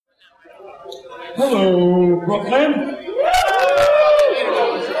Hello, Brooklyn.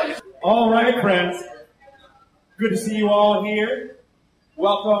 All right, friends. Good to see you all here.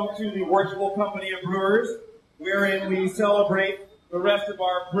 Welcome to the Virtual Company of Brewers, wherein we celebrate the rest of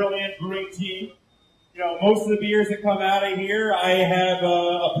our brilliant brewing team. You know, most of the beers that come out of here, I have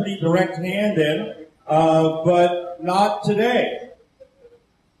a pretty direct hand in, but not today.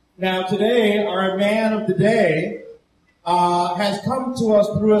 Now, today, our man of the day has come to us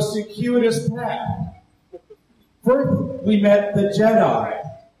through a circuitous path. First, we met the Jedi,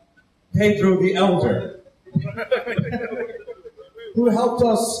 Pedro the Elder, who helped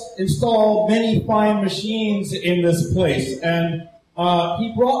us install many fine machines in this place, and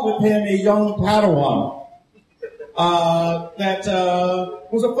he brought with him a young Padawan that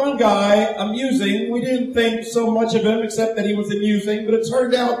was a fun guy, amusing. We didn't think so much of him except that he was amusing, but it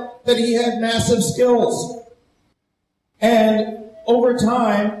turned out that he had massive skills. And over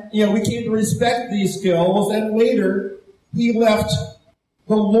time, we came to respect these skills, and later he left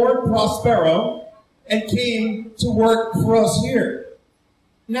the Lord Prospero and came to work for us here.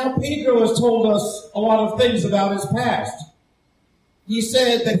 Now, Pedro has told us a lot of things about his past. He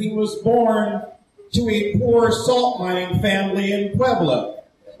said that he was born to a poor salt mining family in Puebla.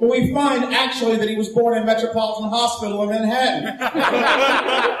 But we find, actually, that he was born in Metropolitan Hospital in Manhattan.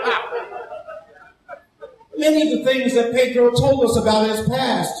 Many of the things that Pedro told us about his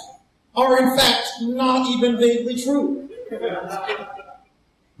past are, in fact, not even vaguely true.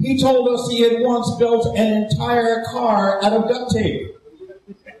 He told us he had once built an entire car out of duct tape,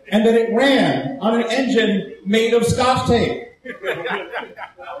 and that it ran on an engine made of Scotch tape.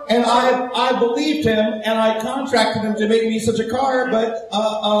 And I believed him, and I contracted him to make me such a car, but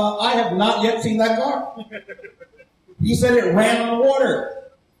I have not yet seen that car. He said it ran on water.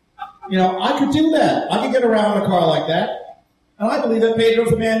 I could do that. I could get around in a car like that. And I believe that Pedro's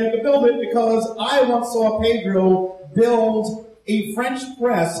the man who could build it, because I once saw Pedro build a French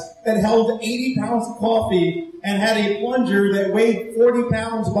press that held 80 pounds of coffee and had a plunger that weighed 40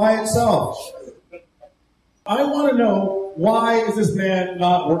 pounds by itself. I want to know, why is this man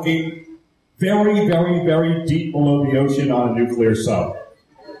not working very, very, very deep below the ocean on a nuclear sub?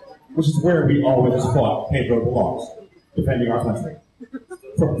 Which is where we always thought Pedro belongs, defending our country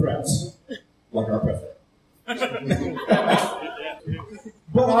from threats, like our president.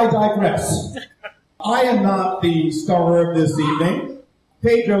 But I digress. I am not the star of this evening.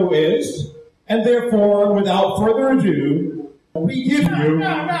 Pedro is, and therefore, without further ado, we give you... No.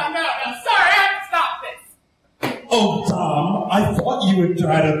 I'm sorry, I have to stop this. Oh, Tom, I thought you would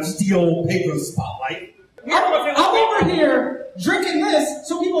try to steal Pedro's spotlight. I'm over here drinking this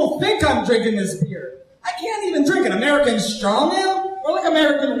so people think I'm drinking this beer. I can't even drink an American strong ale or like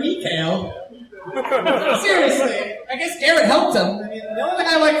American weak ale. Seriously, I guess Garrett helped him. I mean, the only thing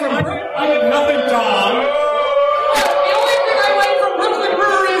I like from Brooklyn... I have nothing, Tom. The only thing I like from Brooklyn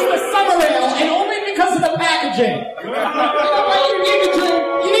Brewery is the summer ale, and only because of the packaging. You know what you need to drink?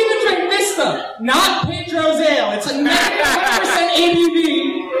 You need to drink this stuff, not Pedro's ale. It's a 95% ABV,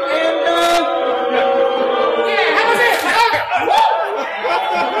 and yeah, how was it?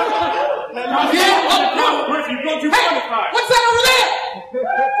 Hey, what's that over there?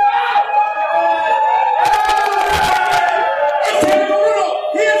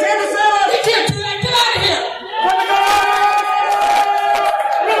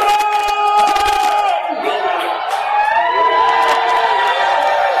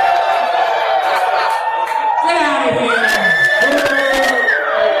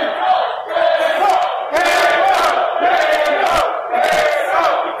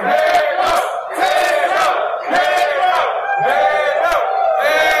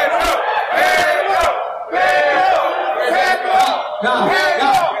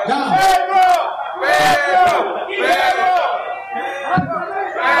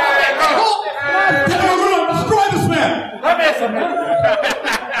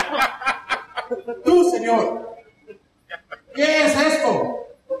 Tú, señor, ¿qué es esto?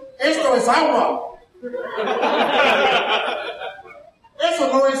 Esto es agua. Eso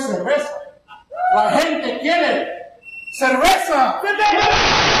no es cerveza. La gente quiere cerveza.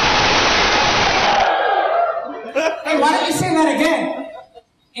 Hey, why don't you say that again?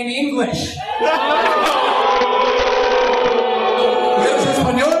 In English. ¿Quieres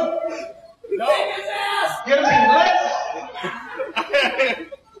español? No. ¿Quieres inglés?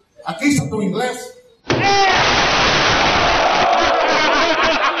 Aquí está tu inglés.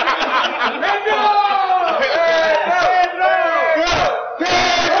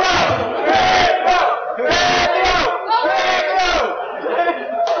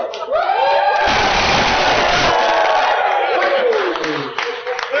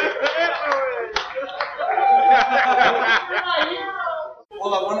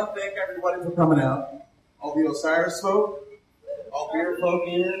 coming out. All the Osiris folk, all beer folk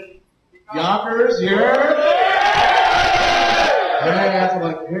here. Yonkers, yeah. That's what I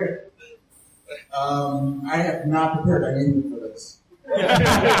like to hear. I have not prepared anything for this.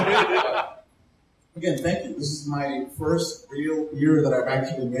 Again, thank you. This is my first real beer that I've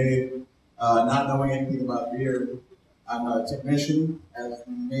actually made, not knowing anything about beer. I'm a technician, as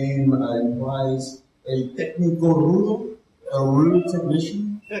the name implies, a técnico rudo, a rude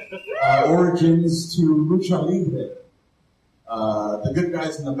technician, origins to lucha libre, the good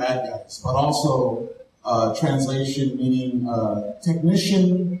guys and the bad guys, but also translation meaning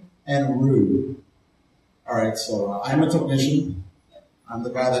technician and rude. All right, so I'm a technician. I'm the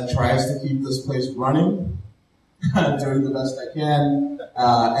guy that tries to keep this place running, doing the best I can.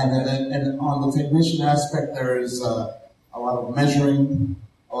 And on the technician aspect, there is a lot of measuring,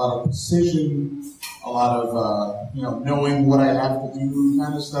 a lot of precision, a lot of knowing what I have to do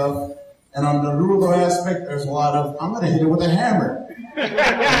kind of stuff. And on the rudo aspect, there's a lot of, I'm going to hit it with a hammer.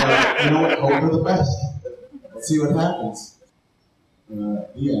 Hope for the best. Let's see what happens. The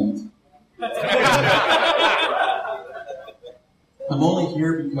end. I'm only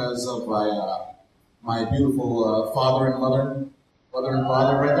here because of my beautiful father and mother and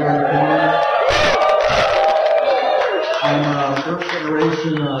father right there in the corner. I'm first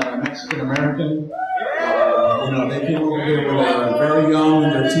generation Mexican American. They came over here when they were very young, in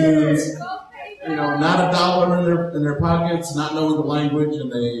their teens. Not a dollar in their pockets, not knowing the language,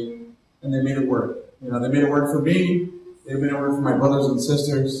 and they made it work. They made it work for me. They made it work for my brothers and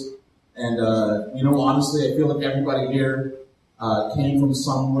sisters. And honestly, I feel like everybody here came from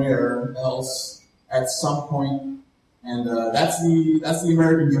somewhere else at some point, and that's the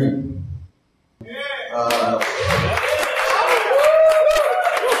American dream.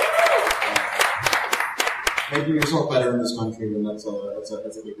 Making yourself better in this country, and that's a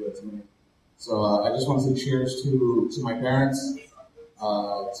big deal to me. So I just want to say cheers to my parents,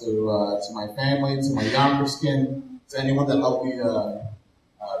 to my family, to my younger skin, to anyone that helped me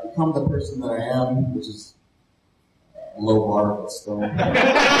become the person that I am, which is a low bar, but still.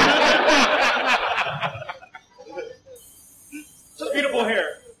 It's beautiful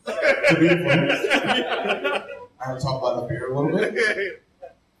hair. It's beautiful hair. I want to talk about the beer a little bit.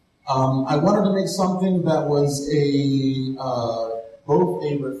 I wanted to make something that was both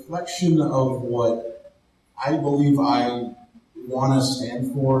a reflection of what I believe I want to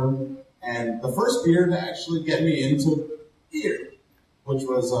stand for, and the first beer to actually get me into beer, which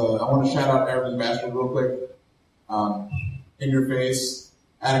was, I want to shout out Arrogant Bastard real quick. In your face,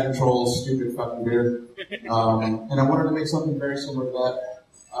 out of control, stupid fucking beer. And I wanted to make something very similar to that,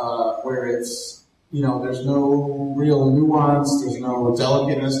 where it's, there's no real nuance, there's no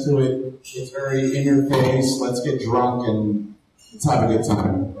delicateness to it. It's very in your face, let's get drunk and let's have a good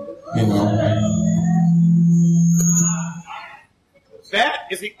time,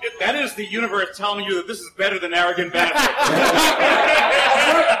 That is the universe telling you that this is better than Arrogant Bastard.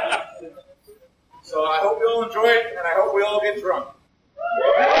 So I hope you all enjoy it, and I hope we all get drunk.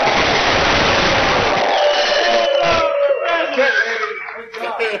 That's it. I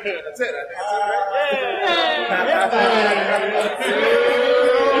think that's it, right?